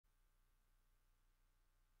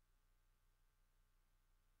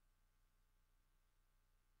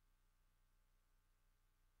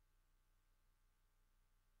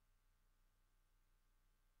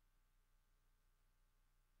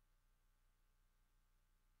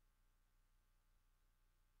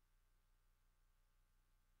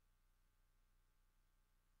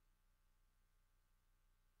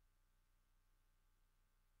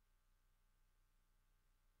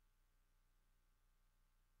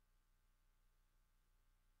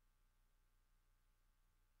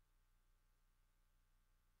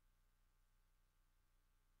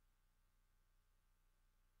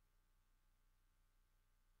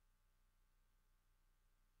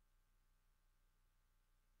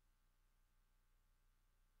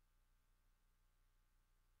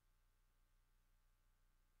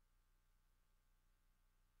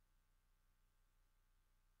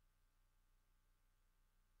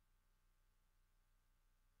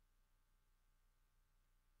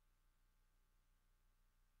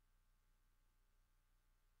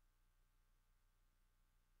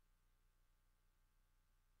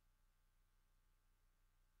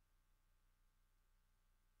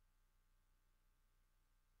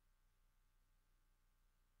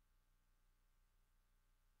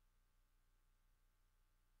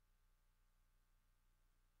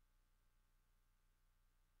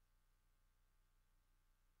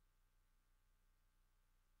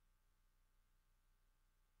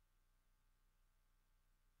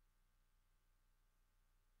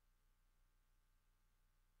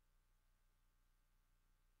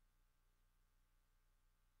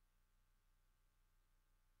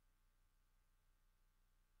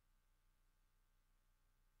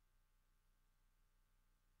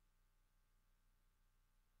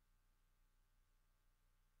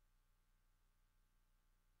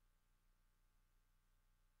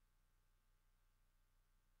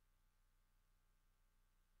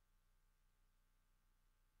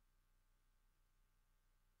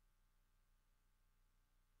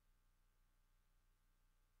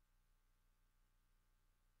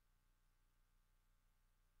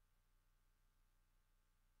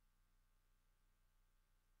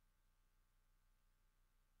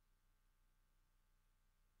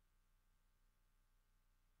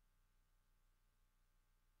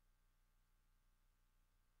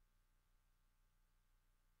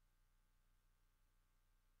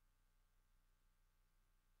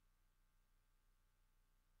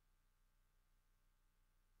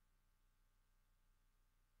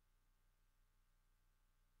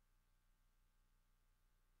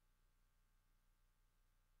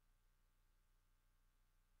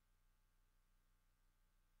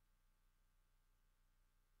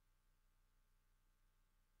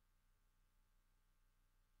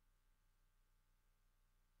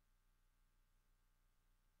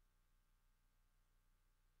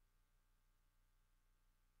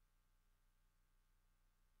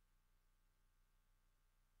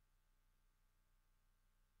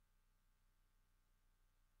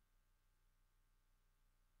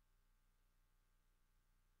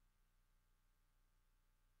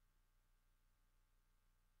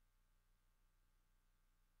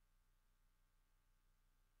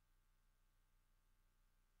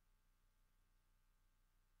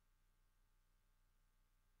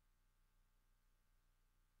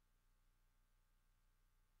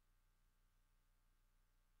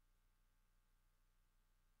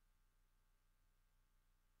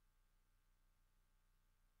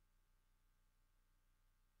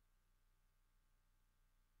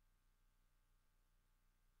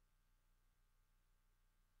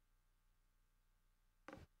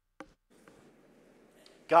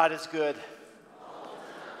God is good.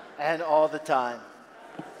 And all the time.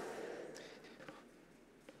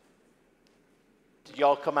 Did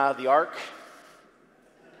y'all come out of the ark?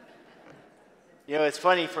 You know, it's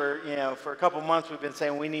funny for a couple months we've been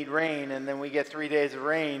saying we need rain, and then we get 3 days of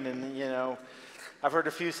rain, and I've heard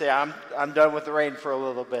a few say I'm done with the rain for a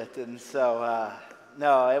little bit, and so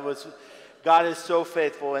no, it was God is so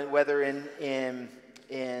faithful, and whether in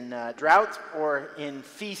drought or in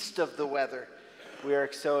feast of the weather, we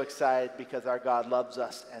are so excited because our God loves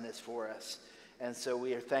us and is for us, and so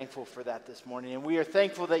we are thankful for that this morning, and we are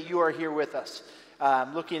thankful that you are here with us,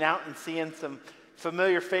 looking out and seeing some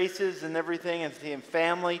familiar faces and everything, and seeing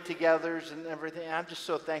family together and everything. I'm just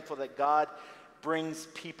so thankful that God brings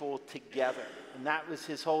people together, and that was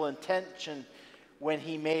his whole intention when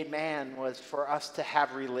he made man, was for us to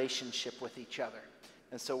have relationship with each other.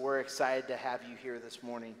 And so we're excited to have you here this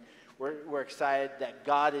morning. We're excited that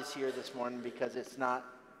God is here this morning, because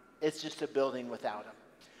it's just a building without him.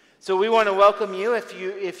 So we want to welcome you.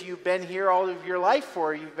 If you've been here all of your life,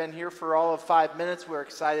 or you've been here for all of 5 minutes, we're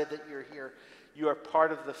excited that you're here. You are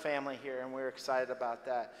part of the family here, and we're excited about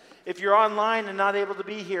that. If you're online and not able to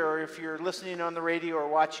be here, or if you're listening on the radio or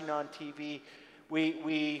watching on TV,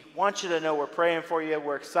 we want you to know we're praying for you.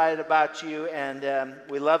 We're excited about you, and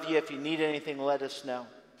we love you. If you need anything, let us know.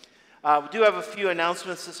 We do have a few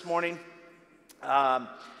announcements this morning.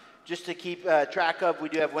 Just to keep track of, we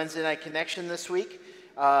do have Wednesday Night Connection this week,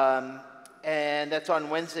 and that's on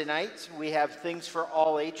Wednesday nights. We have things for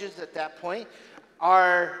all ages at that point.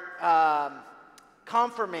 Our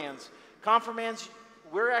confirmands,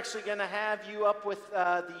 we're actually going to have you up with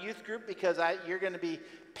the youth group, because you're going to be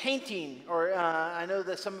painting, or I know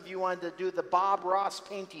that some of you wanted to do the Bob Ross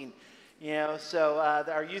painting, so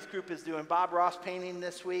our youth group is doing Bob Ross painting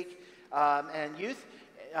this week, and youth,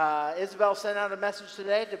 Isabel sent out a message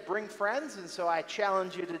today to bring friends, and so I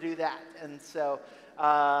challenge you to do that, and so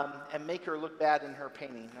and make her look bad in her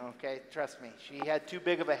painting, okay? Trust me. She had too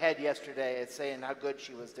big of a head yesterday at saying how good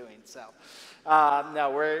she was doing. So,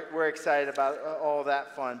 no, we're excited about all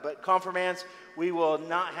that fun. But confirmands, we will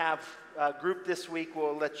not have a group this week.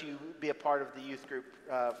 We'll let you be a part of the youth group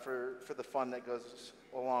for the fun that goes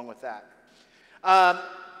along with that.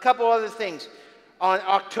 Couple other things. On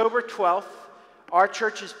October 12th, our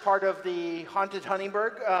church is part of the Haunted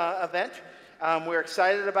Huntingburg event. We're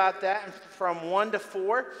excited about that. From 1 to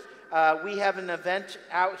 4, we have an event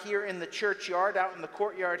out here in the churchyard, out in the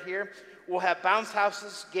courtyard here. We'll have bounce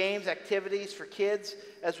houses, games, activities for kids,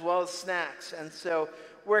 as well as snacks. And so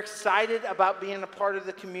we're excited about being a part of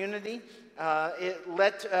the community.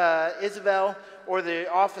 Let Isabel or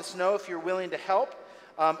the office know if you're willing to help.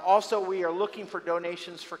 Also, we are looking for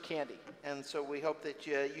donations for candy. And so we hope that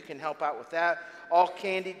you can help out with that. All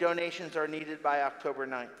candy donations are needed by October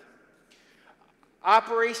 9th.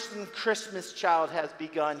 Operation Christmas Child has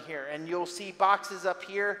begun here, and you'll see boxes up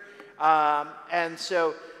here. And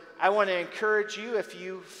so I want to encourage you, if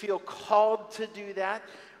you feel called to do that.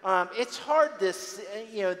 It's hard this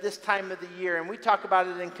time of the year, and we talk about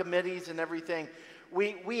it in committees and everything.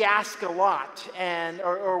 We ask a lot,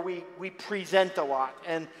 or we present a lot,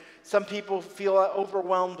 and some people feel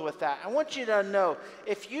overwhelmed with that. I want you to know,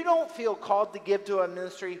 if you don't feel called to give to a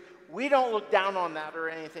ministry, we don't look down on that or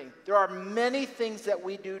anything. There are many things that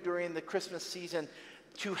we do during the Christmas season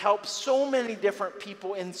to help so many different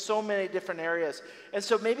people in so many different areas. And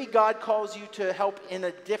so maybe God calls you to help in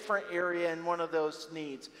a different area in one of those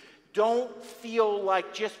needs. Don't feel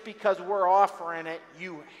like just because we're offering it,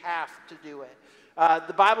 you have to do it.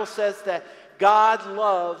 The Bible says that God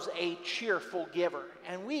loves a cheerful giver.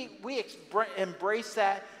 And we embrace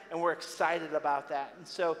that, and we're excited about that. And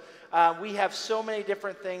so we have so many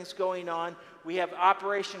different things going on. We have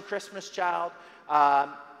Operation Christmas Child.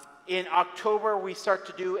 In October, we start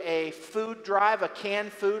to do a food drive, a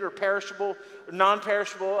canned food or perishable,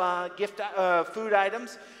 non-perishable gift food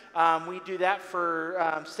items. We do that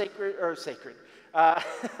for sacred.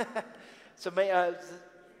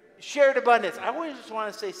 Shared abundance. I always just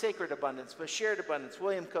want to say sacred abundance, but shared abundance.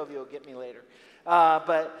 William Covey will get me later.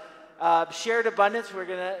 Shared abundance. We're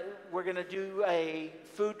gonna do a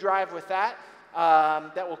food drive with that.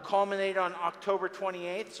 That will culminate on October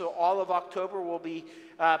 28th. So all of October we'll be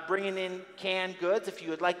bringing in canned goods. If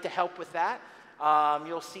you would like to help with that,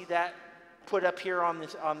 you'll see that put up here on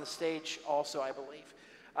the stage also, I believe.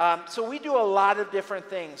 So we do a lot of different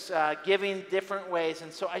things, giving different ways.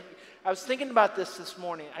 And so I was thinking about this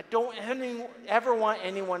morning. I don't ever want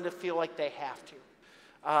anyone to feel like they have to.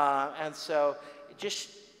 And so just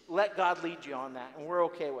let God lead you on that, and we're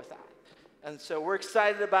okay with that. And so we're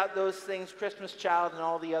excited about those things, Christmas Child and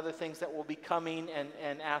all the other things that will be coming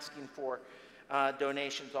and asking for.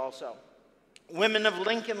 donations also. Women of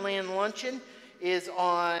Lincoln Land Luncheon is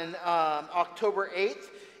on October 8th.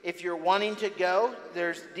 If you're wanting to go,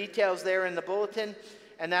 there's details there in the bulletin,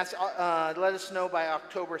 and that's let us know by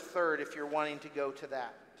October 3rd if you're wanting to go to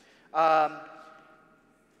that.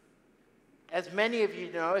 As many of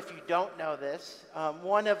you know, if you don't know this,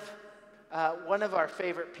 one of our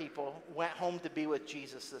favorite people went home to be with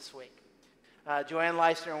Jesus this week. Joanne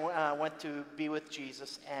Leisner went to be with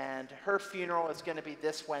Jesus, and her funeral is going to be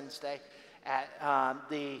this Wednesday.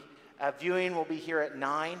 The viewing will be here at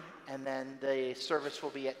 9, and then the service will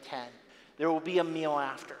be at 10. There will be a meal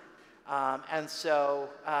after. And so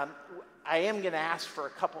I am going to ask for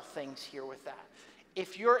a couple things here with that.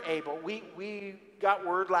 If you're able, we got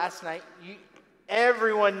word last night,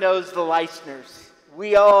 everyone knows the Leisners.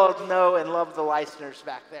 We all know and love the Leisners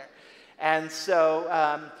back there. And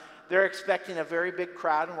so they're expecting a very big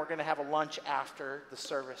crowd, and we're going to have a lunch after the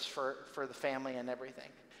service for the family and everything.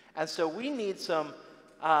 And so we need some,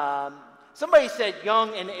 somebody said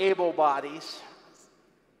young and able bodies.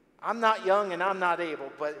 I'm not young and I'm not able,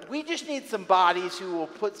 but we just need some bodies who will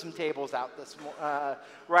put some tables out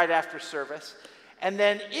right after service. And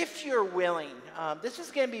then if you're willing, this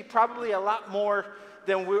is going to be probably a lot more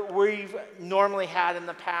than we've normally had in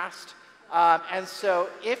the past. And so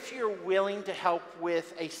if you're willing to help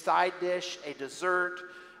with a side dish, a dessert,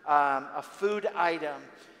 a food item,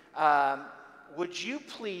 would you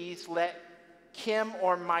please let Kim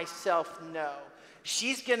or myself know?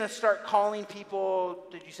 She's going to start calling people,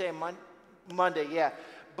 did you say Monday? Yeah.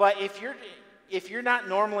 But if you're not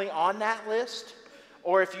normally on that list,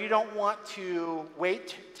 or if you don't want to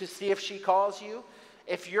wait to see if she calls you,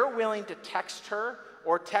 if you're willing to text her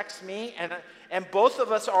or text me, and both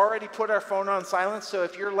of us already put our phone on silent, so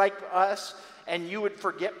if you're like us and you would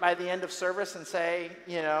forget by the end of service and say,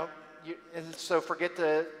 and so forget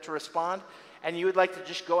to respond, and you would like to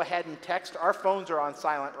just go ahead and text, our phones are on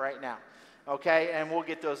silent right now, okay? And we'll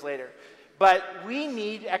get those later. But we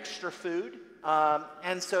need extra food,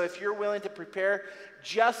 and so if you're willing to prepare,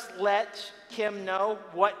 just let Kim know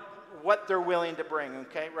what they're willing to bring,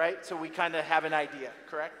 okay, right? So we kind of have an idea,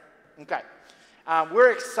 correct? Okay.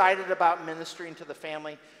 We're excited about ministering to the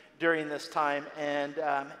family during this time and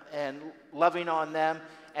loving on them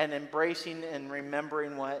and embracing and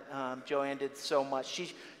remembering what Joanne did so much.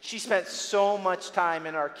 She spent so much time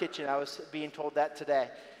in our kitchen. I was being told that today.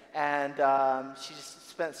 And she just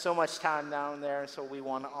spent so much time down there, and so we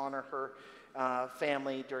want to honor her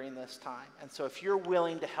family during this time. And so if you're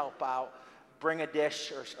willing to help out, bring a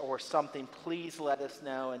dish or something, please let us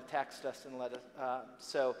know and text us and let us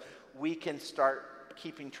so we can start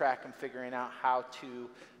keeping track and figuring out how to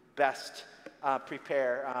best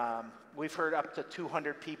prepare. We've heard up to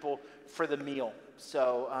 200 people for the meal.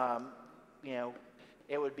 So,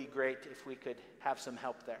 it would be great if we could have some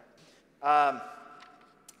help there. I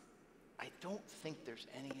don't think there's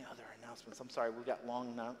any other announcements. I'm sorry, we got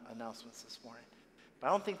long announcements this morning. But I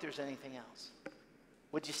don't think there's anything else.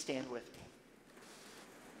 Would you stand with me?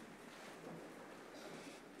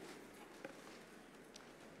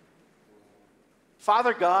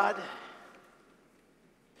 Father God,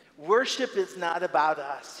 worship is not about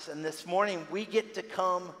us. And this morning we get to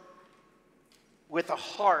come with a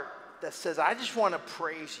heart that says, I just want to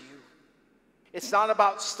praise you. It's not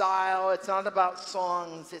about style. It's not about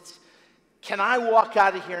songs. It's, can I walk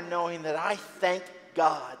out of here knowing that I thank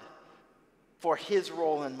God for his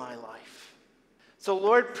role in my life? So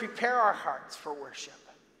Lord, prepare our hearts for worship.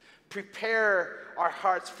 Prepare our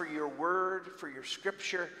hearts for your word, for your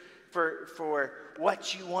scripture, for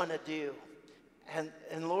what you want to do.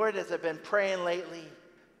 And Lord, as I've been praying lately,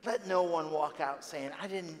 let no one walk out saying, I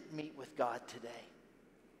didn't meet with God today.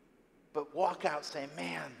 But walk out saying,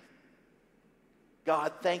 man,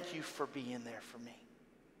 God, thank you for being there for me.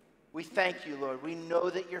 We thank you, Lord. We know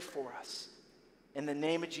that you're for us. In the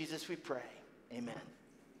name of Jesus we pray. Amen.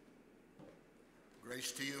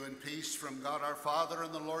 Grace to you and peace from God our Father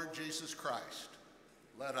and the Lord Jesus Christ.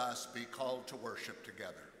 Let us be called to worship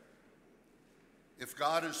together. If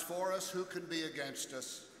God is for us, who can be against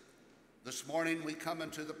us? This morning we come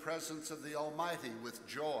into the presence of the Almighty with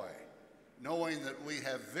joy, knowing that we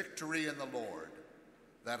have victory in the Lord,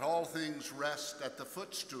 that all things rest at the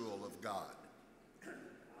footstool of God.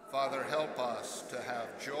 Father, help us to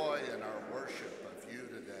have joy in our worship of you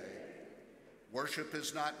today. Worship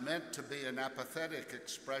is not meant to be an apathetic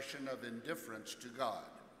expression of indifference to God.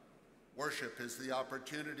 Worship is the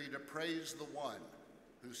opportunity to praise the one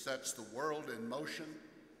who sets the world in motion,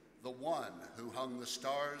 the one who hung the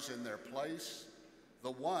stars in their place,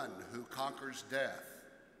 the one who conquers death,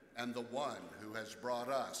 and the one who has brought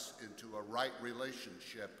us into a right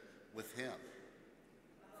relationship with him.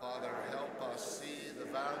 Father, help us see the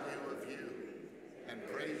value of you and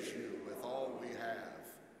praise you with all we have.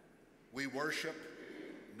 We worship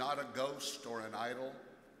not a ghost or an idol,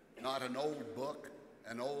 not an old book,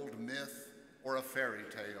 an old myth, or a fairy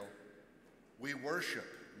tale. We worship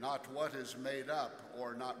not what is made up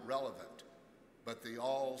or not relevant, but the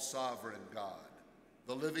all-sovereign God,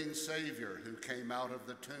 the living Savior who came out of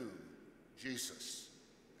the tomb, Jesus,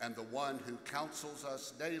 and the one who counsels us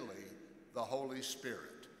daily, the Holy Spirit.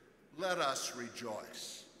 Let us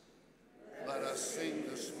rejoice. Let us sing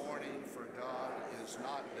this morning, for God is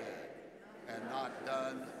not dead and not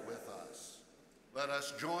done with us. Let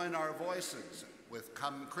us join our voices with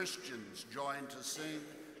Come Christians join to sing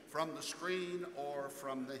from the screen or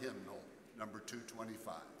from the hymnal, number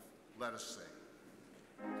 225. Let us sing.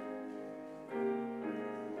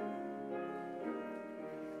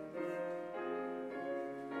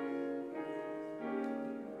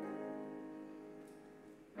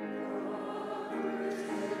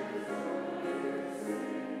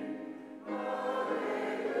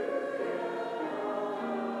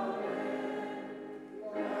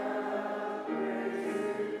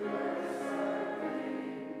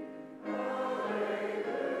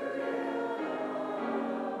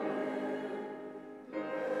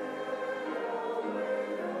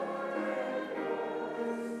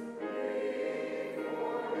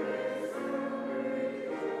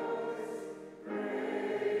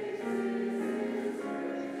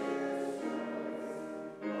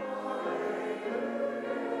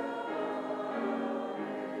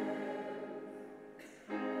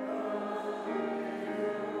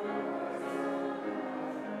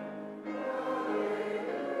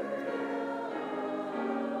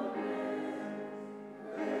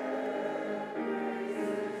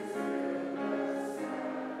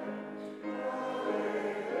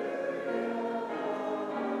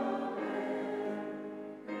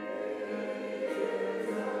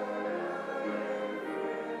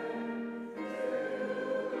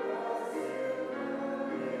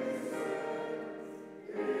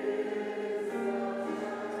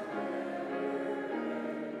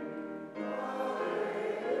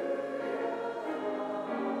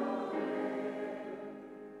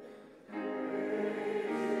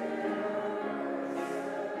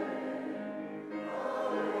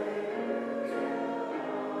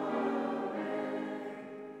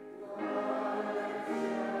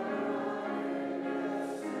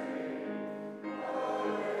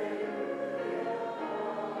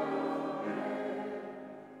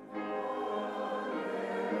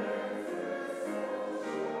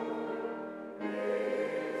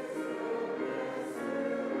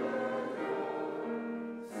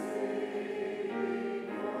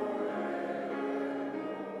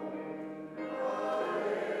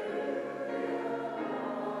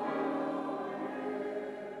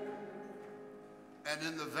 And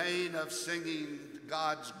in the vein of singing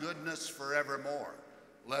God's goodness forevermore,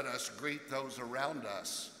 let us greet those around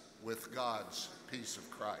us with God's peace of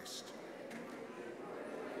Christ.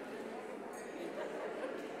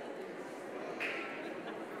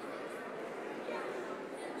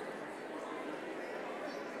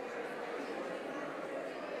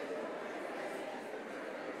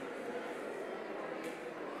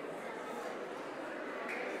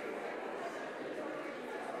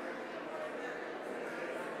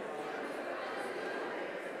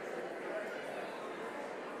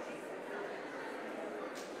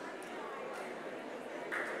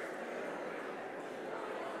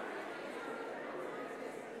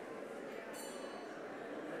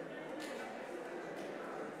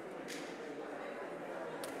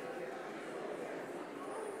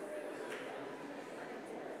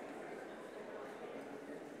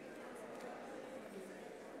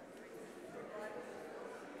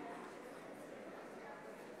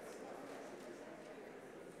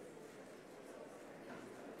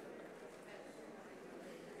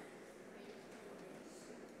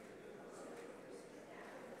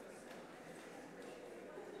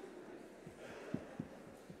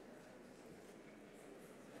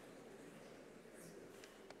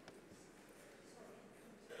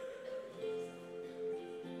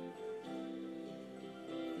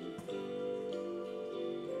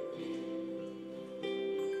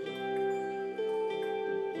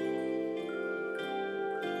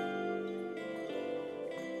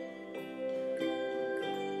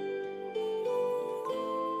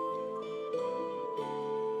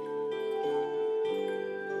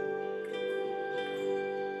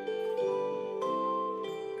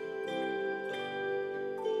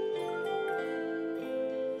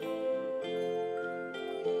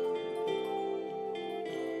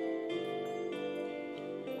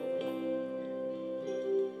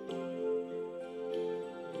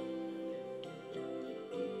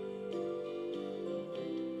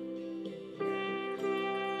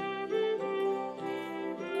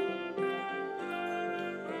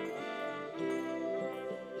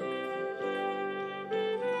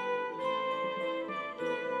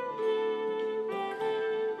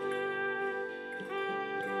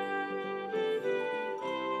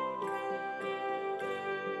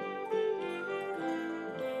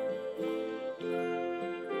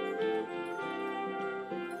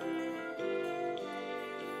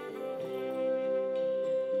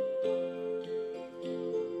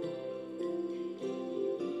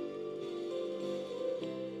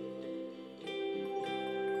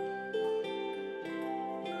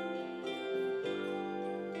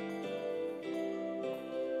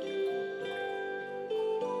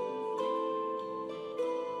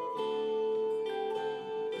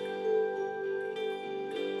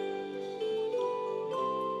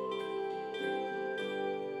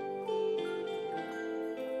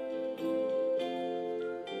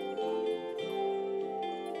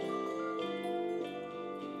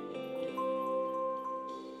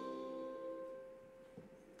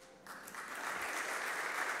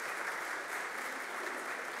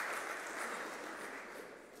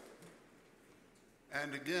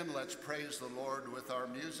 And again, let's praise the Lord with our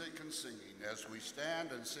music and singing as we stand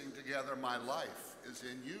and sing together, My Life is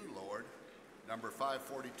in You, Lord, number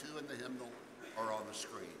 542 in the hymnal or on the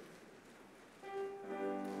screen.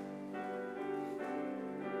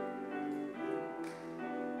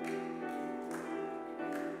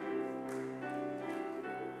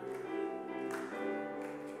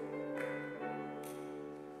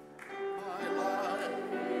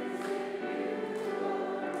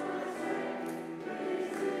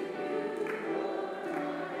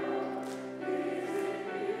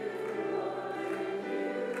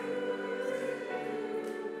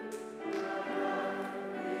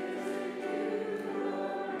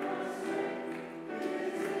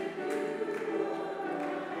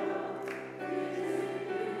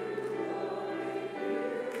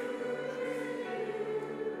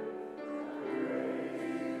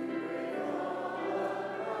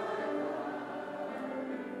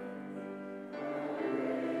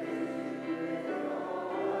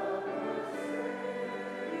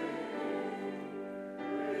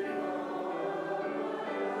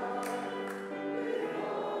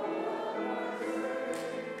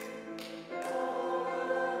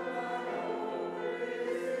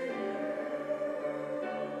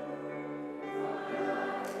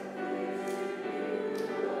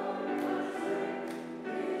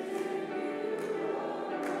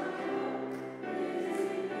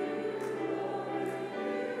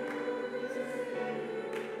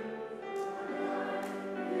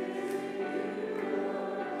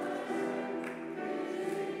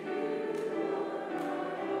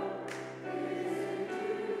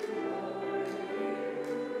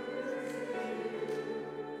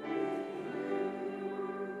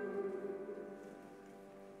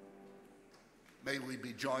 May we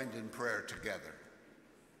be joined in prayer together.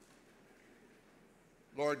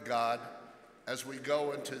 Lord God, as we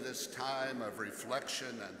go into this time of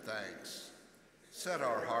reflection and thanks, set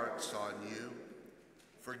our hearts on you.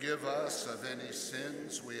 Forgive us of any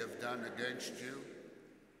sins we have done against you.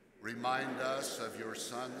 Remind us of your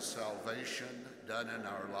Son's salvation done in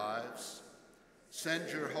our lives. Send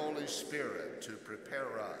your Holy Spirit to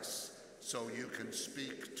prepare us so you can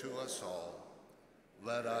speak to us all.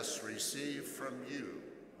 Let us receive from you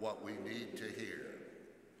what we need to hear.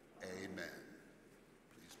 Amen.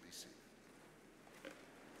 Please be seated.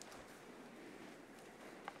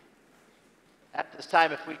 At this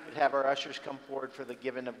time, if we could have our ushers come forward for the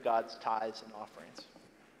giving of God's tithes and offerings.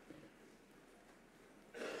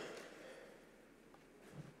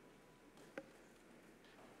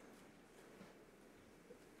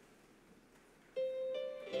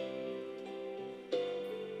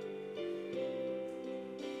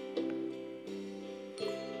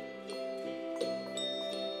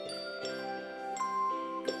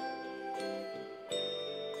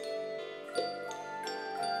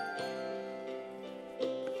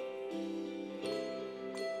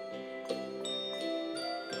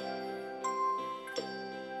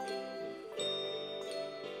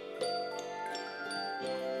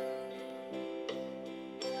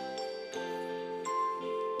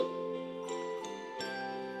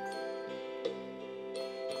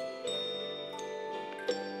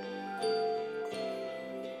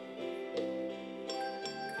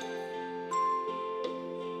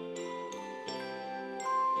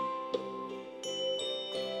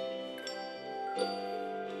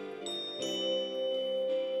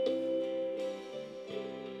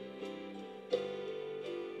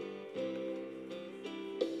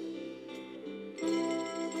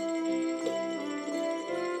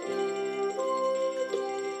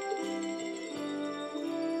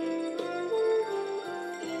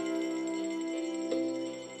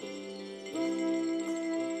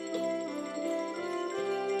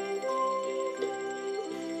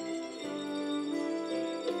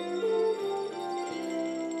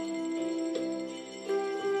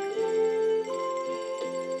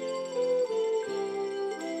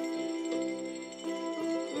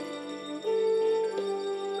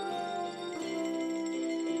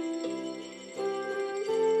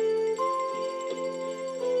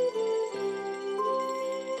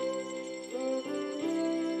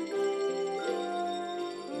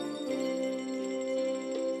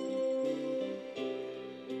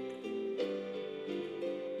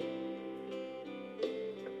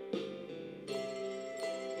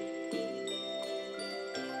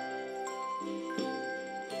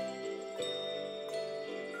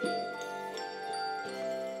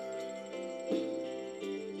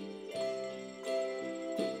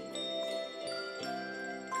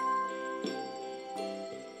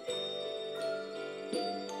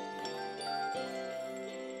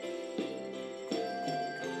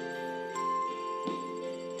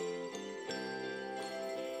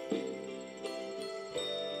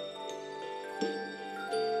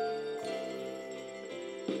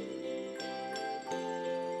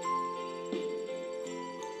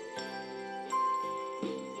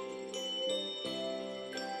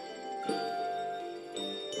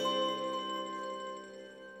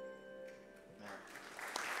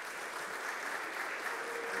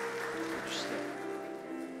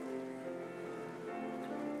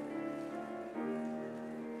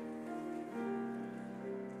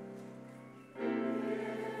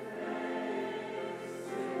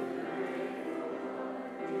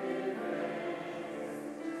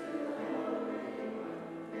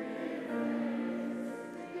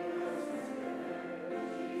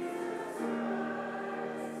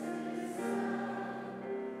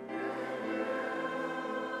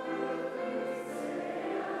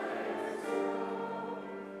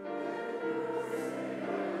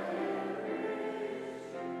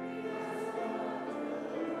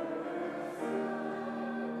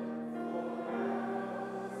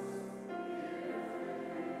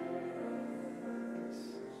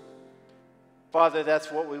 Father,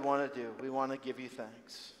 that's what we want to do. We want to give you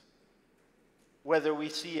thanks. Whether we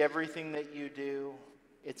see everything that you do,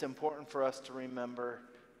 it's important for us to remember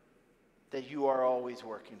that you are always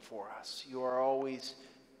working for us. You are always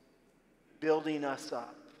building us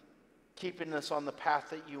up, keeping us on the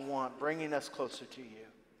path that you want, bringing us closer to you,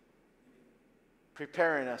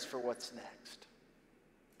 preparing us for what's next,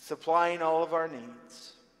 supplying all of our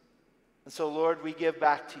needs. And so, Lord, we give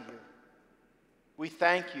back to you. We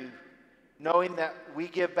thank you, knowing that we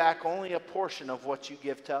give back only a portion of what you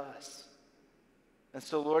give to us. And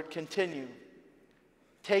so, Lord, continue.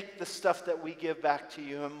 Take the stuff that we give back to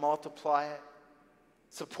you and multiply it.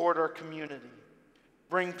 Support our community.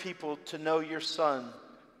 Bring people to know your Son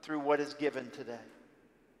through what is given today.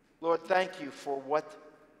 Lord, thank you for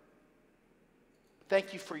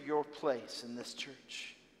your place in this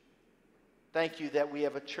church. Thank you that we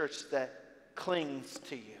have a church that clings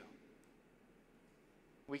to you.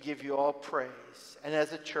 We give you all praise. And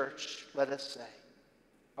as a church, let us say,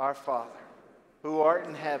 Our Father, who art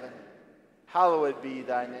in heaven, hallowed be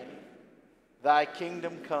thy name. Thy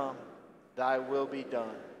kingdom come, thy will be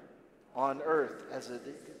done, on earth as it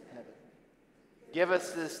is in heaven. Give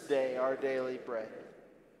us this day our daily bread,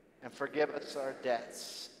 and forgive us our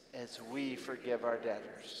debts as we forgive our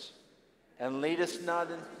debtors. And lead us not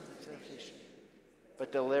into temptation,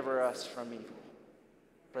 but deliver us from evil.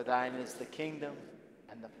 For thine is the kingdom,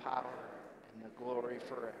 and the power, and the glory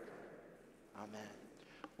forever. Amen.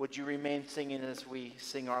 Would you remain singing as we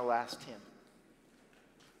sing our last hymn?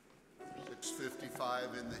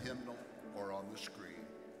 655 in the hymnal or on the screen,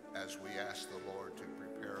 as we ask the Lord to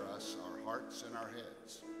prepare us, our hearts and our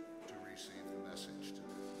heads, to receive the message today.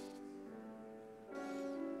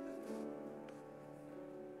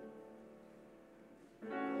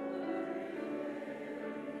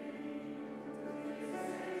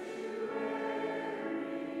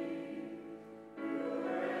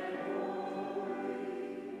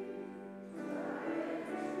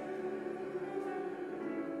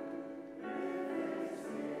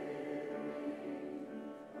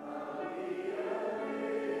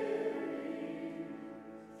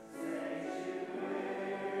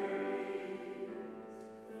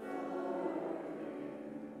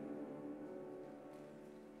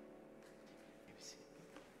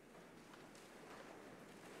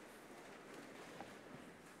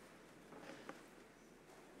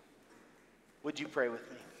 Would you pray with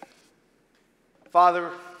me?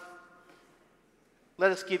 Father,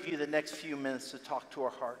 let us give you the next few minutes to talk to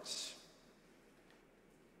our hearts,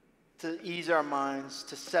 to ease our minds,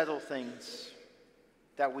 to settle things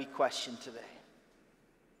that we question today.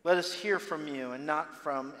 Let us hear from you and not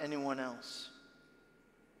from anyone else.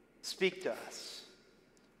 Speak to us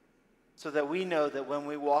so that we know that when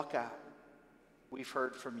we walk out, we've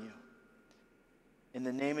heard from you. In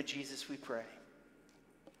the name of Jesus we pray.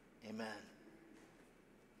 Amen.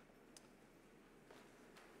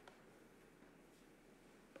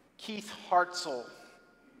 Keith Hartzell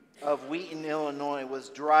of Wheaton, Illinois, was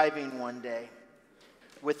driving one day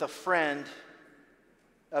with a friend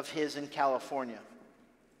of his in California.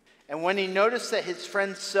 And when he noticed that his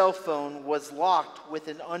friend's cell phone was locked with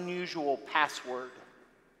an unusual password,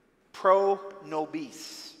 pro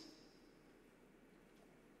nobis,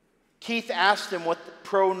 Keith asked him what the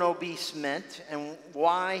pro nobis meant and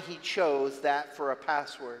why he chose that for a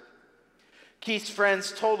password. Keith's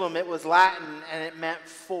friends told him it was Latin and it meant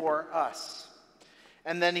for us.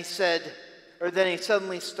 And then he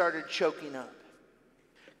suddenly started choking up.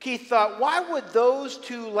 Keith thought, why would those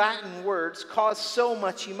two Latin words cause so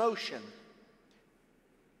much emotion?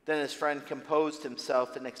 Then his friend composed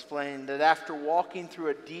himself and explained that after walking through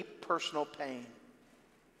a deep personal pain,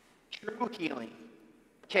 true healing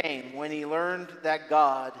came when he learned that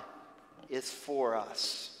God is for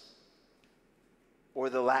us. Or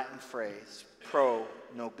the Latin phrase, pro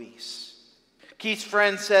nobis. Keith's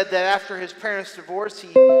friend said that after his parents' divorce,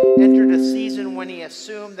 he entered a season when he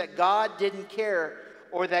assumed that God didn't care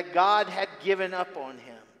or that God had given up on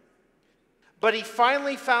him. But he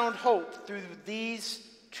finally found hope through these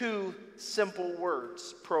two simple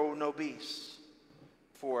words, pro nobis,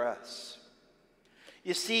 for us.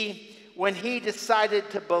 You see, when he decided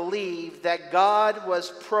to believe that God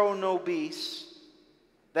was pro nobis,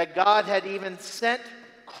 that God had even sent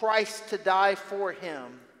Christ to die for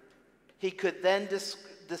him, he could then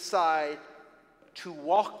decide to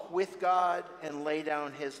walk with God and lay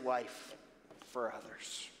down his life for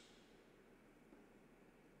others.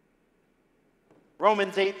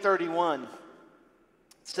 Romans 8:31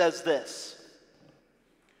 says this: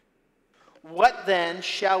 What then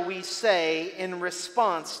shall we say in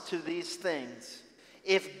response to these things?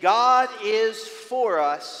 If God is for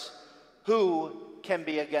us, who can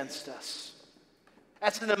be against us?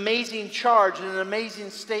 That's an amazing charge and an amazing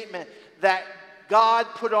statement that God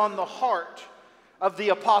put on the heart of the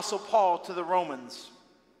Apostle Paul to the Romans.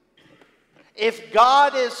 If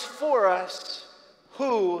God is for us,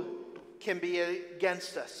 who can be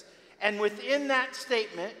against us? And within that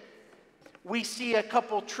statement, we see a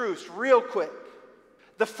couple truths real quick.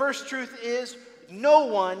 The first truth is no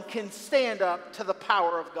one can stand up to the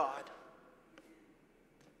power of God.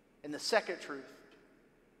 And the second truth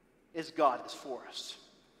is God is for us.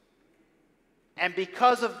 And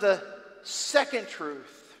because of the second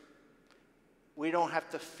truth, we don't have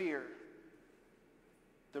to fear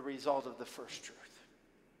the result of the first truth.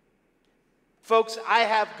 Folks, I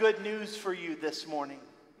have good news for you this morning.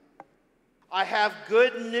 I have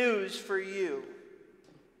good news for you.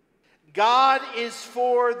 God is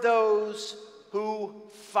for those who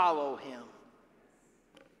follow him.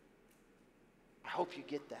 I hope you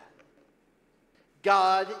get that.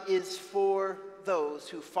 God is for those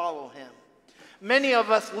who follow him. Many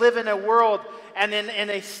of us live in a world and in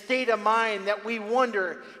a state of mind that we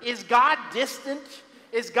wonder, is God distant?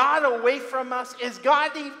 Is God away from us? Does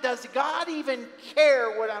God even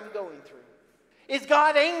care what I'm going through? Is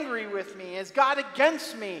God angry with me? Is God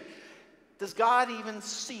against me? Does God even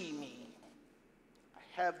see me?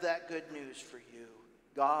 I have that good news for you.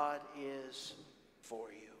 God is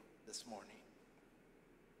for you this morning.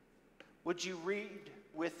 Would you read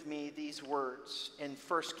with me these words in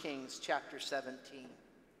 1 Kings chapter 17,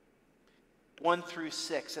 1 through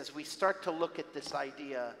 6, as we start to look at this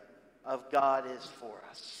idea of God is for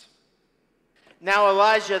us. Now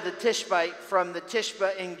Elijah the Tishbite from the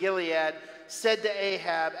Tishba in Gilead said to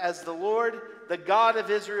Ahab, as the Lord, the God of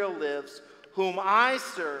Israel lives, whom I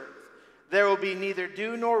serve, there will be neither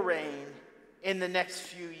dew nor rain in the next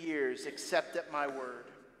few years, except at my word.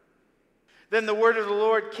 Then the word of the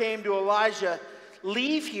Lord came to Elijah,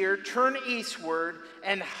 leave here, turn eastward,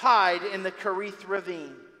 and hide in the Kerith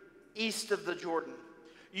ravine, east of the Jordan.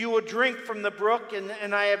 You will drink from the brook,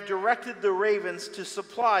 and I have directed the ravens to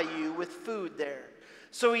supply you with food there.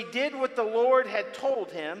 So he did what the Lord had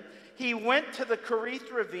told him. He went to the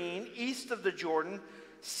Kerith ravine, east of the Jordan,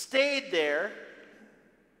 stayed there.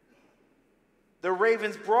 The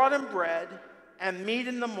ravens brought him bread and meat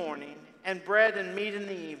in the morning, and bread and meat in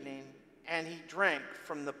the evening, and he drank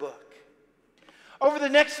from the brook. Over the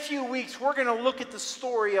next few weeks, we're going to look at the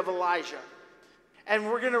story of Elijah. And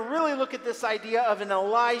we're going to really look at this idea of an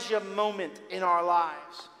Elijah moment in our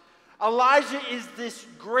lives. Elijah is this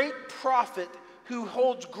great prophet who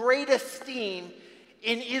holds great esteem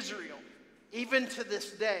in Israel, even to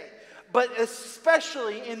this day. But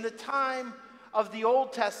especially in the time of the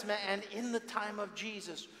Old Testament and in the time of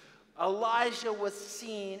Jesus, Elijah was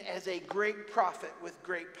seen as a great prophet with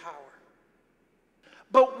great power.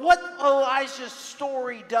 But what Elijah's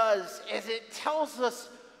story does is it tells us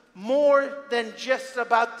more than just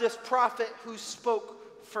about this prophet who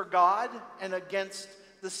spoke for God and against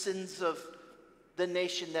the sins of the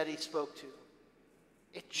nation that he spoke to.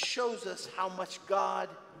 It shows us how much God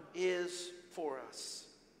is for us.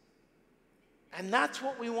 And that's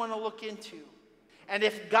what we want to look into. And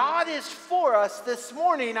if God is for us this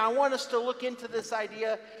morning, I want us to look into this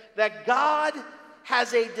idea that God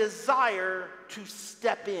has a desire to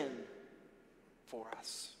step in for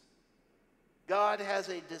us. God has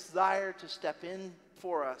a desire to step in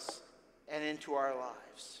for us and into our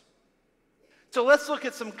lives. So let's look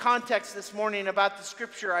at some context this morning about the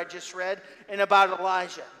scripture I just read and about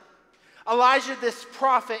Elijah. Elijah, this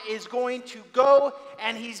prophet, is going to go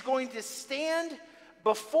and he's going to stand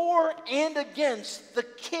before and against the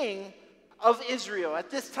king of Israel. At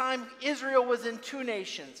this time, Israel was in two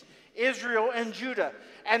nations, Israel and Judah.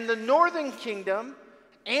 And the northern kingdom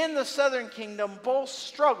and the southern kingdom both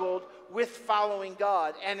struggled with following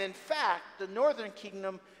God. And in fact, the northern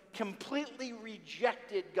kingdom completely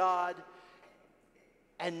rejected God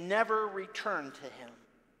and never returned to him.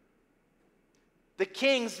 The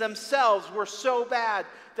kings themselves were so bad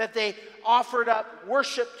that they offered up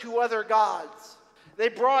worship to other gods. They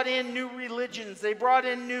brought in new religions. They brought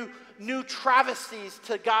in new travesties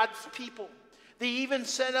to God's people. They even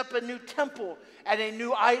set up a new temple and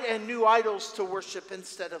new idols to worship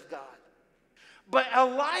instead of God. But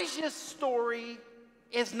Elijah's story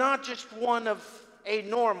is not just one of a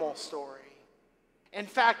normal story. In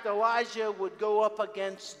fact, Elijah would go up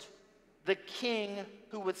against the king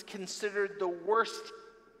who was considered the worst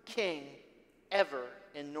king ever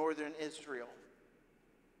in northern Israel.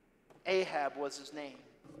 Ahab was his name.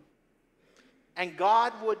 And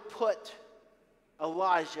God would put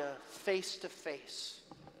Elijah face to face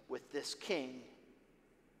with this king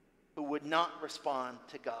who would not respond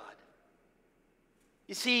to God.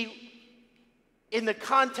 You see, in the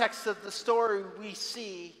context of the story, we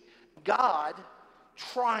see God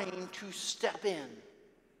trying to step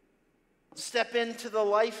into the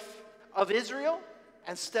life of Israel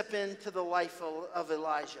and step into the life of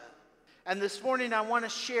Elijah. And this morning I want to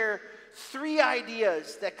share 3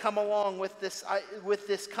 ideas that come along with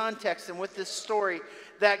this context and with this story,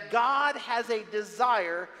 that God has a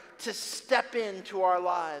desire to step into our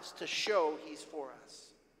lives to show he's for us.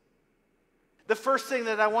 The first thing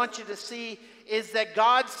that I want you to see is that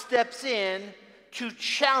God steps in to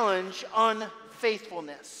challenge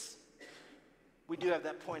unfaithfulness. We do have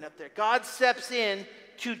that point up there. God steps in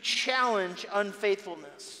to challenge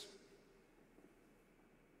unfaithfulness.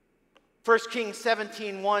 1 Kings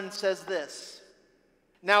 17:1 says this.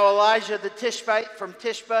 Now Elijah the Tishbite from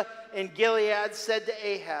Tishbe in Gilead said to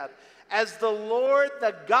Ahab, as the Lord,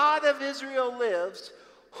 the God of Israel lives,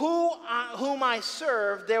 whom I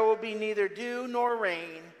serve, there will be neither dew nor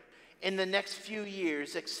rain in the next few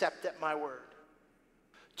years except at my word.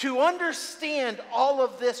 To understand all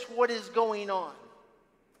of this, what is going on,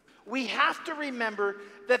 we have to remember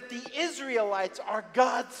that the Israelites are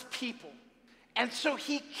God's people. And so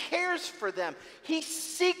he cares for them. He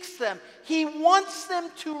seeks them. He wants them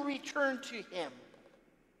to return to him.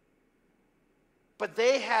 But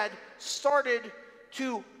they had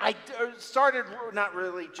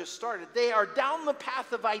they are down the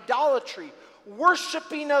path of idolatry,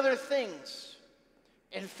 worshiping other things.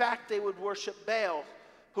 In fact, they would worship Baal,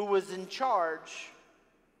 who was in charge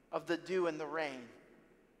of the dew and the rain.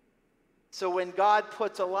 So when God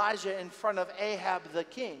puts Elijah in front of Ahab the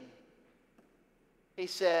king, he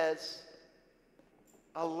says,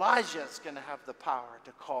 Elijah's going to have the power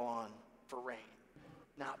to call on for rain,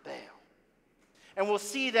 not Baal. And we'll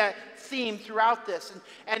see that theme throughout this.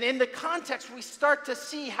 And in the context, we start to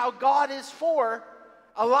see how God is for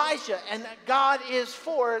Elijah and that God is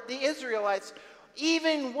for the Israelites,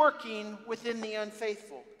 even working within the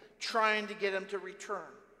unfaithful, trying to get them to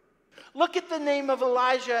return. Look at the name of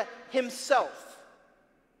Elijah himself.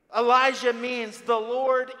 Elijah means the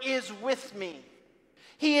Lord is with me.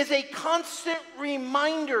 He is a constant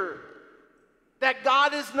reminder that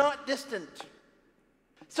God is not distant.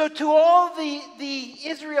 So to all the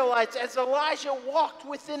Israelites, as Elijah walked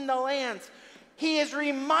within the lands, he is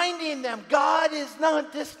reminding them, God is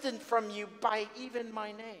not distant from you by even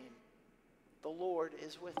my name. The Lord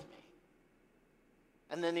is with me.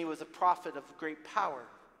 And then he was a prophet of great power,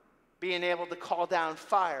 being able to call down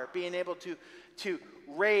fire, being able to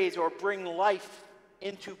raise or bring life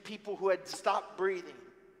into people who had stopped breathing,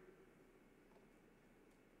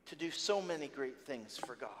 to do so many great things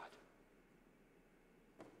for God.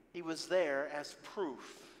 He was there as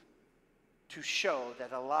proof to show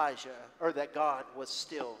that that God was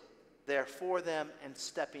still there for them and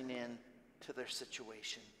stepping in to their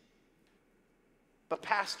situation. But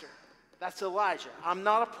pastor, that's Elijah. I'm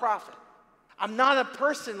not a prophet. I'm not a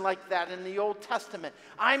person like that in the Old Testament.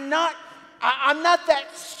 I'm not that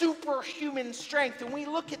superhuman strength. And we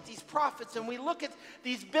look at these prophets and we look at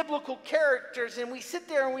these biblical characters and we sit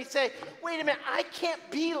there and we say, wait a minute, I can't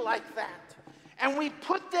be like that. And we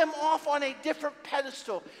put them off on a different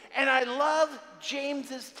pedestal. And I love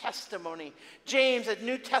James's testimony. James, a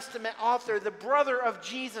New Testament author, the brother of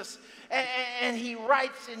Jesus, and he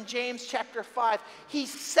writes in James chapter 5, he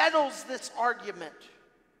settles this argument.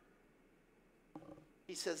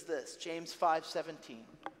 He says this, James 5:17.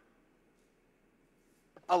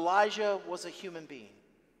 Elijah was a human being,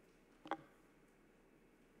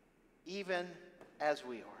 even as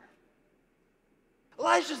we are.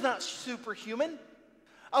 Elijah's not superhuman.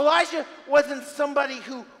 Elijah wasn't somebody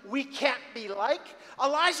who we can't be like.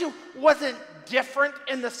 Elijah wasn't different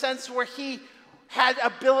in the sense where he had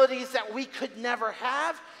abilities that we could never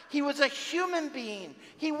have. He was a human being.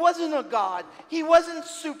 He wasn't a god. He wasn't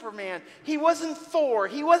Superman. He wasn't Thor.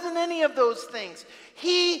 He wasn't any of those things.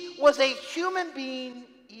 He was a human being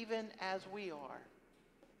even as we are.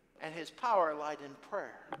 And his power lied in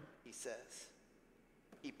prayer, he says.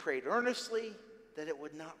 He prayed earnestly that it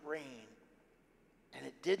would not rain. And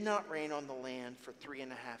it did not rain on the land for 3.5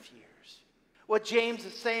 years. What James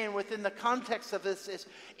is saying within the context of this is,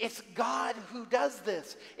 it's God who does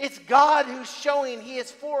this. It's God who's showing he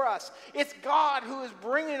is for us. It's God who is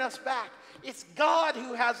bringing us back. It's God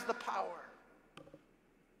who has the power.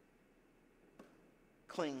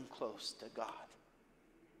 Cling close to God.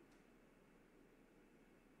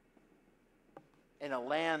 In a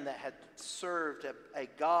land that had served a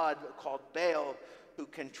god called Baal, who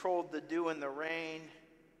controlled the dew and the rain,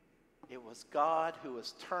 it was God who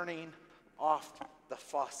was turning off the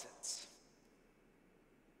faucets.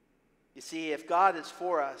 You see, if God is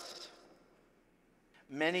for us,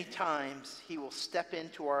 Many times he will step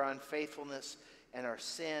into our unfaithfulness and our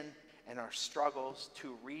sin and our struggles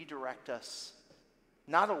to redirect us,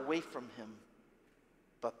 not away from him,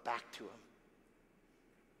 but back to him.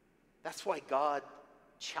 That's why God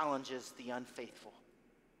challenges the unfaithful.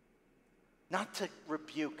 Not to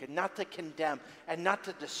rebuke and not to condemn and not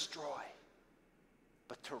to destroy,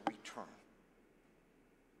 but to return.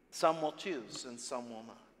 Some will choose and some will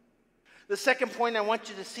not. The second point I want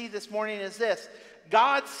you to see this morning is this.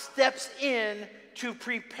 God steps in to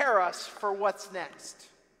prepare us for what's next.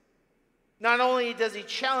 Not only does he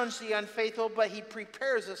challenge the unfaithful, but he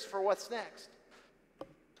prepares us for what's next.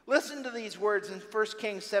 Listen to these words in 1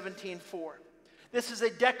 Kings 17:4. This is a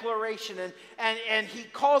declaration, and he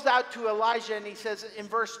calls out to Elijah, and he says in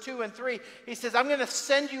verse 2 and 3, he says, I'm going to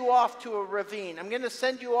send you off to a ravine. I'm going to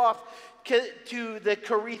send you off to the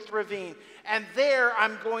Kerith ravine, and there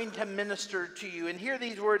I'm going to minister to you. And hear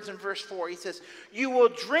these words in verse 4. He says, you will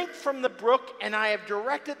drink from the brook, and I have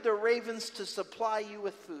directed the ravens to supply you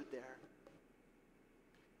with food there.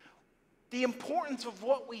 The importance of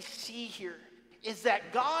what we see here is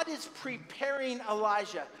that God is preparing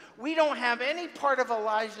Elijah. We don't have any part of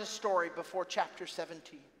Elijah's story before chapter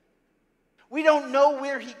 17. We don't know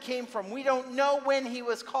where he came from. We don't know when he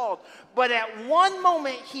was called. But at one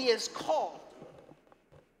moment he is called.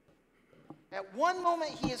 At one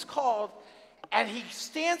moment he is called, and he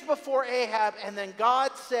stands before Ahab, and then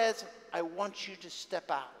God says, I want you to step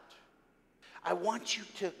out. I want you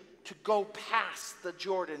to go past the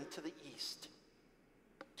Jordan to the east,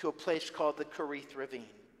 to a place called the Kerith ravine.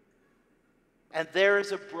 And there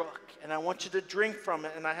is a brook, and I want you to drink from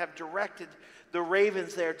it, and I have directed the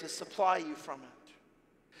ravens there to supply you from it.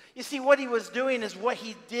 You see, what he was doing is what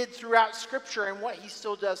he did throughout Scripture and what he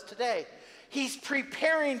still does today. He's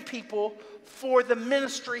preparing people for the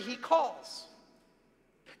ministry he calls.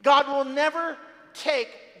 God will never take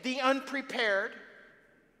the unprepared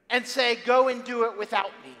and say, go and do it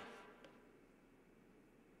without me.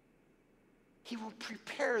 He will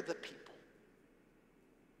prepare the people.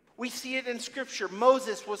 We see it in Scripture.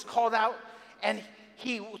 Moses was called out, and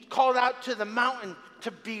he was called out to the mountain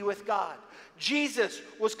to be with God. Jesus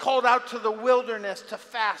was called out to the wilderness to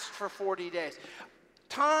fast for 40 days.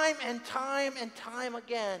 Time and time and time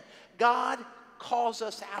again, God calls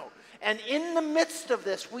us out. And in the midst of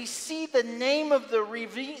this, we see the name of the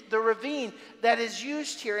ravine that is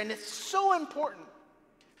used here. And it's so important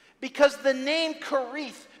because the name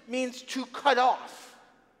Kerith means to cut off.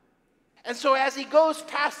 And so as he goes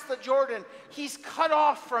past the Jordan, he's cut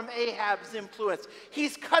off from Ahab's influence.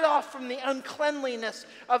 He's cut off from the uncleanliness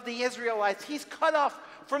of the Israelites. He's cut off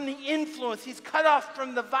from the influence. He's cut off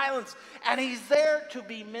from the violence. And he's there to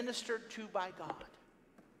be ministered to by God.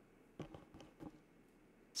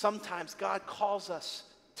 Sometimes God calls us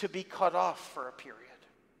to be cut off for a period.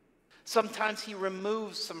 Sometimes he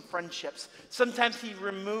removes some friendships. Sometimes he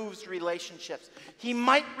removes relationships. He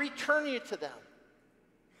might return you to them,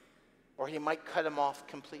 or he might cut them off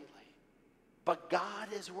completely. But God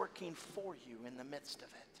is working for you in the midst of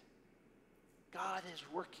it. God is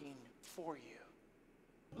working for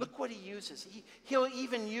you. Look what he uses. He'll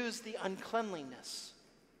even use the uncleanliness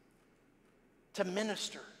to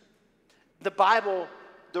minister. The Bible,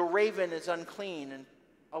 the raven is unclean, and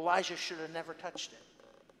Elijah should have never touched it.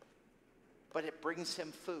 But it brings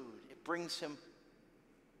him food. It brings him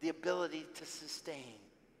the ability to sustain.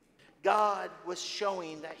 God was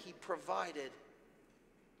showing that he provided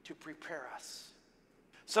to prepare us.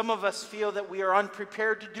 Some of us feel that we are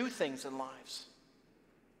unprepared to do things in lives.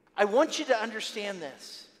 I want you to understand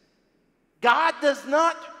this. God does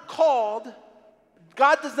not call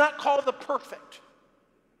the perfect.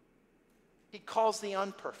 He calls the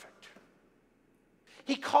unperfect.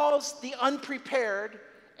 He calls the unprepared,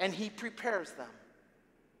 and he prepares them.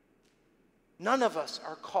 None of us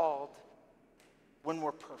are called when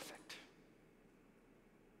we're perfect.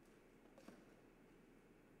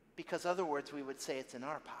 Because other words, we would say it's in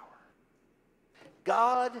our power.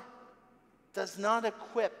 God does not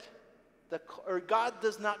God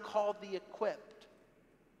does not call the equipped.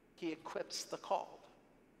 He equips the called.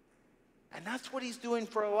 And that's what he's doing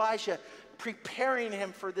for Elijah, preparing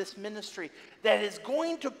him for this ministry that is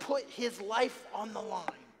going to put his life on the line.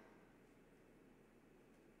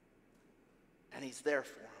 And he's there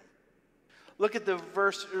for him. Look at the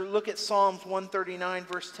verse, or look at Psalms 139,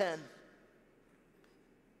 verse 10.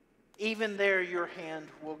 Even there your hand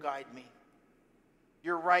will guide me.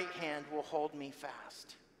 Your right hand will hold me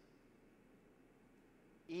fast.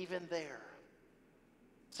 Even there.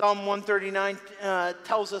 Psalm 139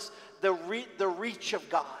 tells us the reach of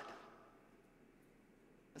God.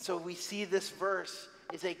 And so we see this verse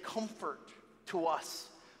is a comfort to us,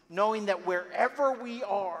 knowing that wherever we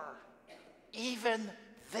are, even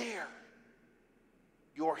there,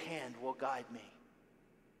 your hand will guide me.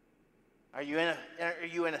 Are you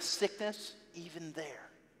in a sickness? Even there,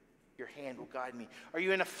 your hand will guide me. Are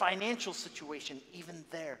you in a financial situation? Even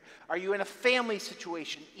there. Are you in a family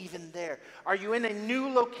situation? Even there. Are you in a new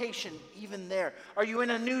location? Even there. Are you in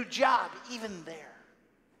a new job? Even there,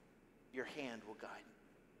 your hand will guide me.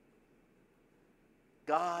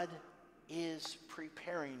 God is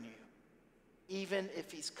preparing you, even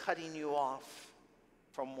if he's cutting you off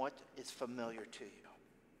from what is familiar to you.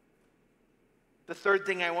 The third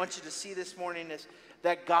thing I want you to see this morning is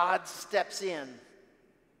that God steps in.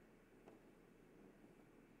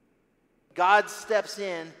 God steps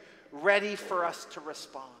in ready for us to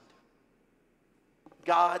respond.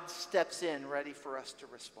 God steps in ready for us to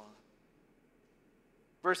respond.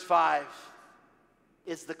 Verse 5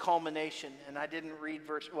 is the culmination, and I didn't read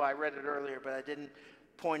I read it earlier, but I didn't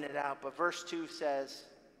point it out. But verse 2 says,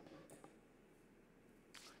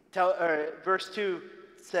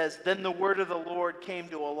 then the word of the Lord came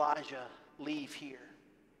to Elijah, leave here.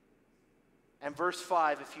 And verse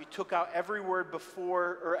 5, if you took out every word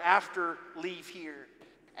before or after leave here,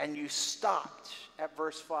 and you stopped at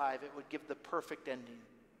verse 5, it would give the perfect ending.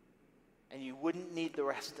 And you wouldn't need the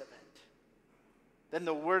rest of it. Then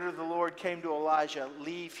the word of the Lord came to Elijah,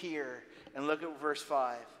 leave here. And look at verse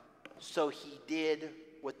 5. So he did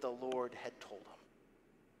what the Lord had told him.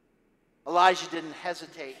 Elijah didn't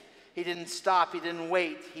hesitate. He didn't stop. He didn't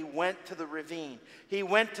wait. He went to the ravine. He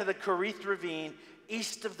went to the Kerith ravine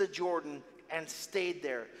east of the Jordan and stayed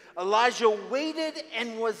there. Elijah waited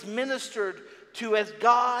and was ministered to as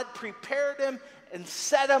God prepared him and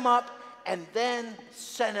set him up and then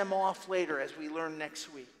sent him off later, as we learn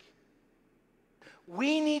next week.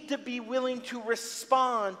 We need to be willing to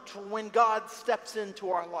respond to when God steps into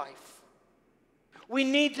our life. We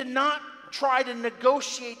need to not try to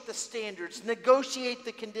negotiate the standards, negotiate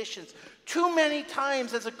the conditions. Too many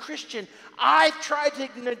times as a Christian, I've tried to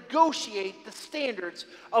negotiate the standards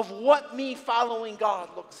of what me following God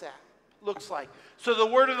looks like. So the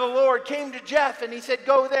word of the Lord came to Jeff and he said,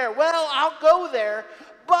 go there. Well, I'll go there,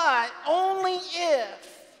 but only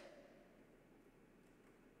if.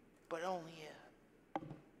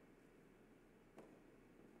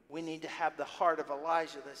 We need to have the heart of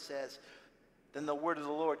Elijah that says, then the word of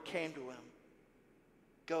the Lord came to him.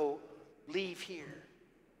 Go, leave here.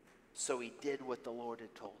 So he did what the Lord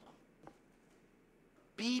had told him.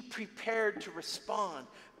 Be prepared to respond.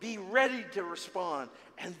 Be ready to respond.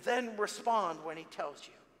 And then respond when he tells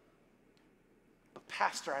you. But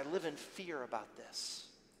Pastor, I live in fear about this.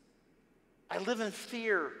 I live in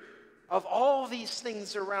fear of all these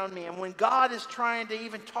things around me. And when God is trying to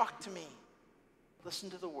even talk to me, listen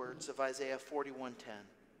to the words of Isaiah 41:10.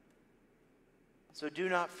 So do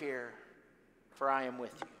not fear, for I am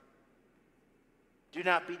with you. Do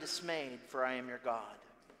not be dismayed, for I am your God.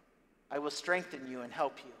 I will strengthen you and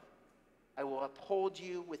help you. I will uphold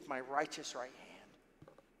you with my righteous right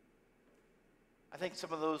hand. I think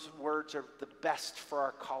some of those words are the best for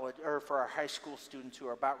our college or for our high school students who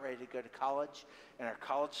are about ready to go to college, and our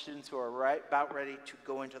college students who are about ready to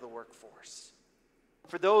go into the workforce.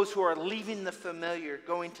 For those who are leaving the familiar,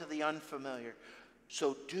 going to the unfamiliar.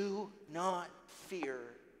 So do not fear,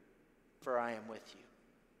 for I am with you.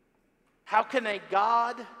 How can a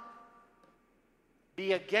God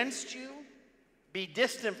be against you, be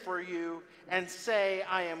distant for you, and say,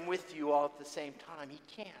 I am with you all at the same time? He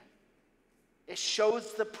can't. It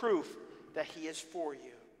shows the proof that he is for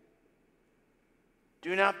you.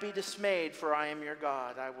 Do not be dismayed, for I am your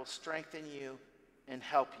God. I will strengthen you and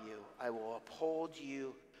help you. I will uphold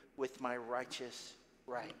you with my righteous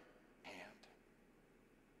right hand.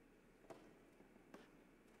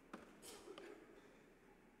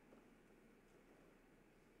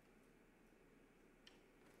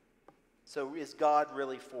 So is God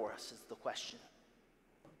really for us, is the question.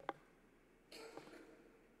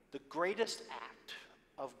 The greatest act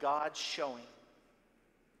of God showing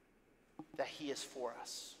that he is for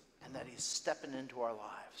us and that he's stepping into our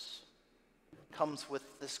lives comes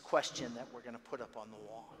with this question that we're going to put up on the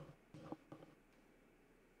wall.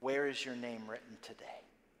 Where is your name written today?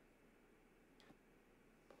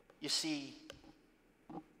 You see,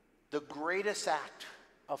 the greatest act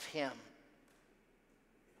of him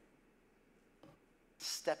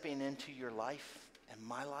stepping into your life and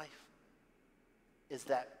my life is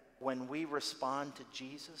that when we respond to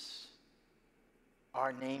Jesus,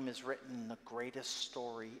 our name is written in the greatest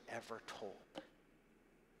story ever told.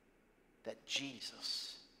 That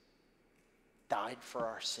Jesus died for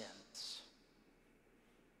our sins,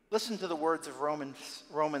 Listen to the words of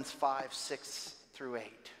Romans 5, 6 through 8.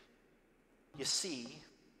 You see,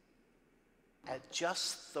 at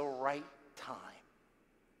just the right time,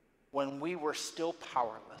 when we were still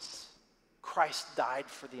powerless, Christ died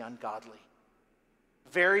for the ungodly.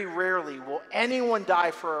 Very rarely will anyone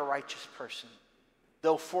die for a righteous person,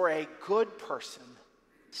 though for a good person,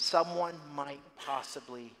 someone might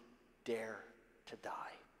possibly dare to die.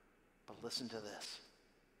 But listen to this.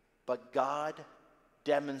 But God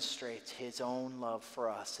demonstrates his own love for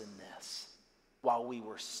us in this. While we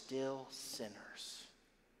were still sinners,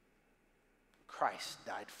 Christ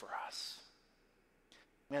died for us.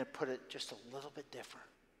 I'm going to put it just a little bit different.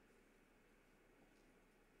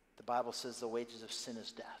 The Bible says the wages of sin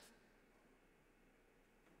is death.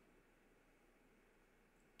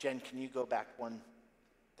 Jen, can you go back one?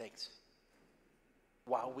 Thanks.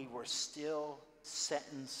 While we were still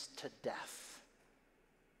sentenced to death,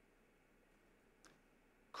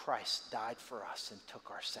 Christ died for us and took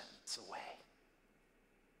our sentence away.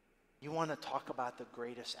 You want to talk about the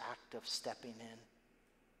greatest act of stepping in?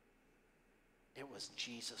 It was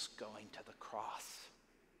Jesus going to the cross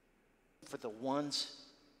for the ones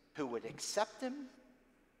who would accept him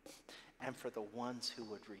and for the ones who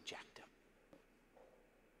would reject him.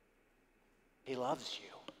 He loves you.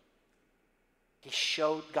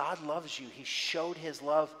 God loves you. He showed his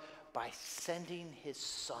love by sending his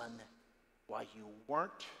son while you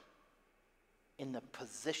weren't in the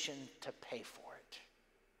position to pay for it,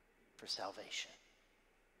 for salvation.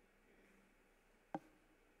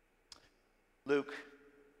 Luke,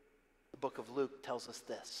 the book of Luke tells us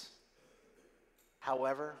this.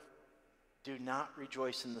 However, do not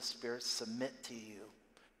rejoice in the Spirit submit to you,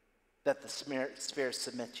 that the Spirit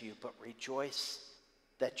submit to you, but rejoice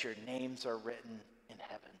that your names are written in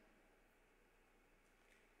heaven.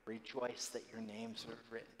 Rejoice that your names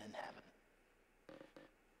are written in heaven.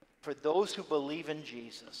 For those who believe in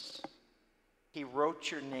Jesus, he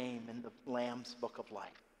wrote your name in the Lamb's book of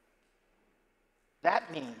life.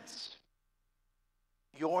 That means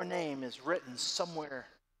your name is written somewhere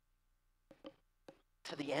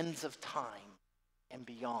to the ends of time and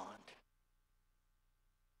beyond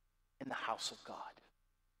in the house of God.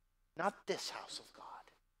 Not this house of God,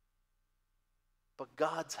 but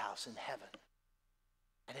God's house in heaven.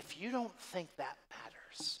 And if you don't think that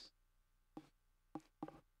matters,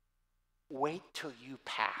 wait till you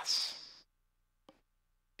pass,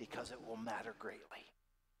 because it will matter greatly.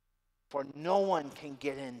 For no one can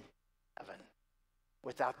get in heaven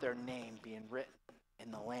without their name being written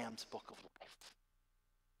in the Lamb's book of life.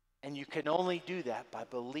 And you can only do that by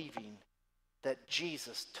believing that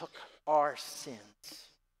Jesus took our sins,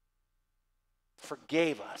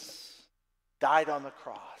 forgave us, died on the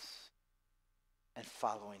cross, and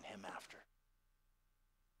following him after.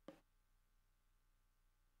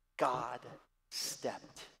 God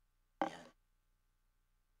stepped in.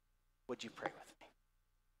 Would you pray with me?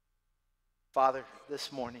 Father,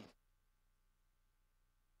 this morning,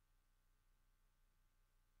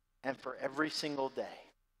 and for every single day,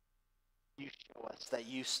 you show us that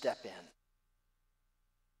you step in.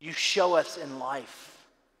 You show us in life.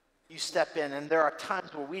 You step in, and there are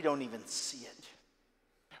times where we don't even see it.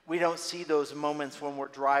 We don't see those moments when we're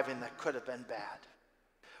driving that could have been bad.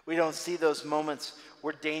 We don't see those moments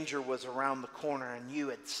where danger was around the corner and you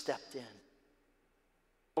had stepped in.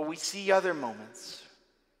 But we see other moments.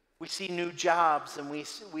 We see new jobs, and we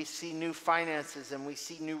see new finances, and we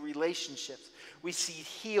see new relationships. We see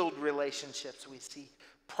healed relationships. We see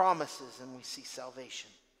promises, and we see salvation.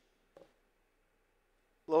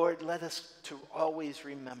 Lord, let us to always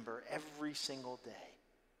remember every single day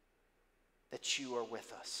that you are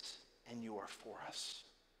with us and you are for us.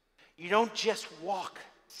 You don't just walk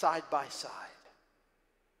side by side.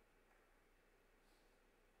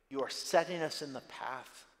 You are setting us in the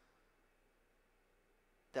path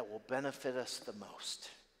that will benefit us the most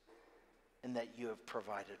and that you have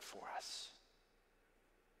provided for us.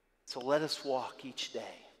 So let us walk each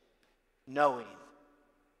day knowing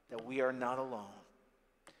that we are not alone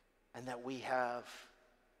and that we have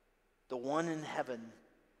the one in heaven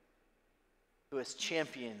who has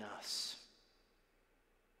championed us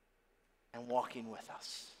and walking with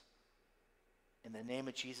us. In the name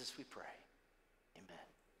of Jesus we pray. Amen.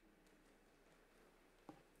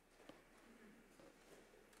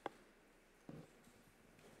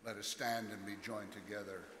 Let us stand and be joined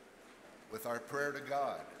together with our prayer to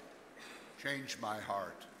God. Change my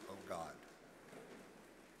heart, O God.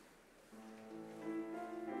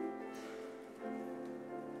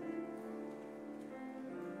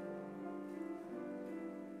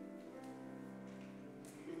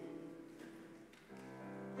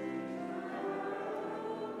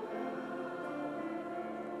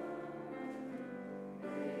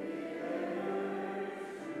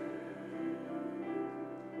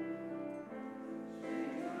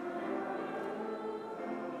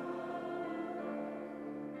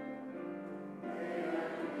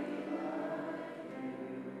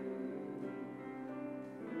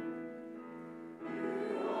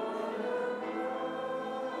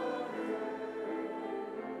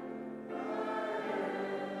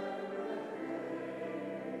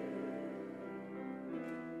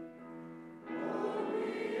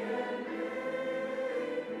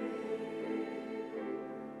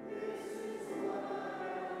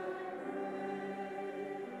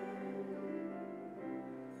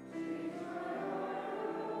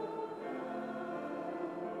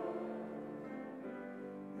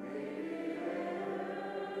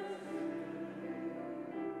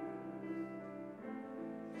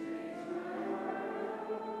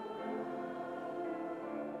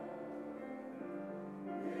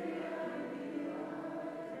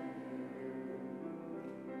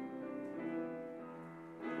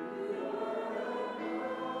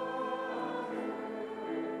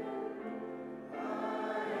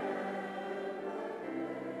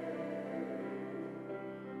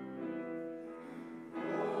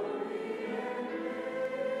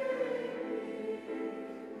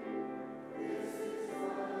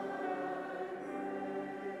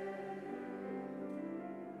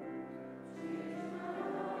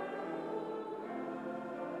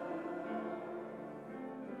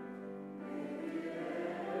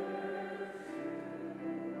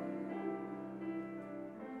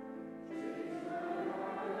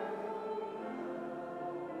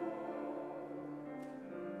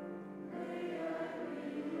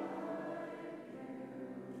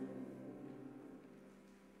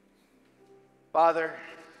 Father,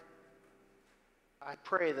 I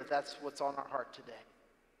pray that that's what's on our heart today.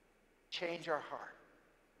 Change our heart.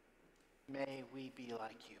 May we be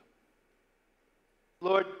like you.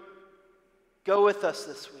 Lord, go with us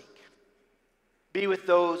this week. Be with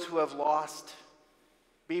those who have lost.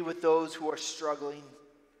 Be with those who are struggling.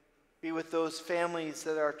 Be with those families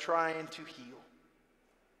that are trying to heal.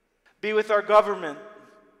 Be with our government.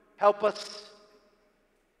 Help us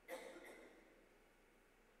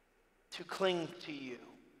to cling to you,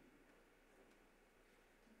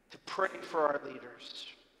 to pray for our leaders,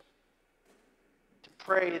 to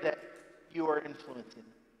pray that you are influencing them.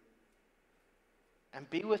 And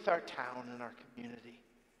be with our town and our community.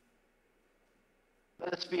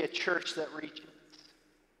 Let us be a church that reaches,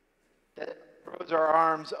 that throws our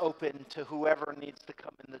arms open to whoever needs to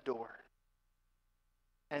come in the door,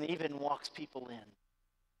 and even walks people in.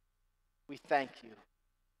 We thank you.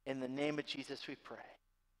 In the name of Jesus we pray.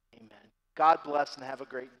 Amen. God bless and have a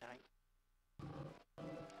great night.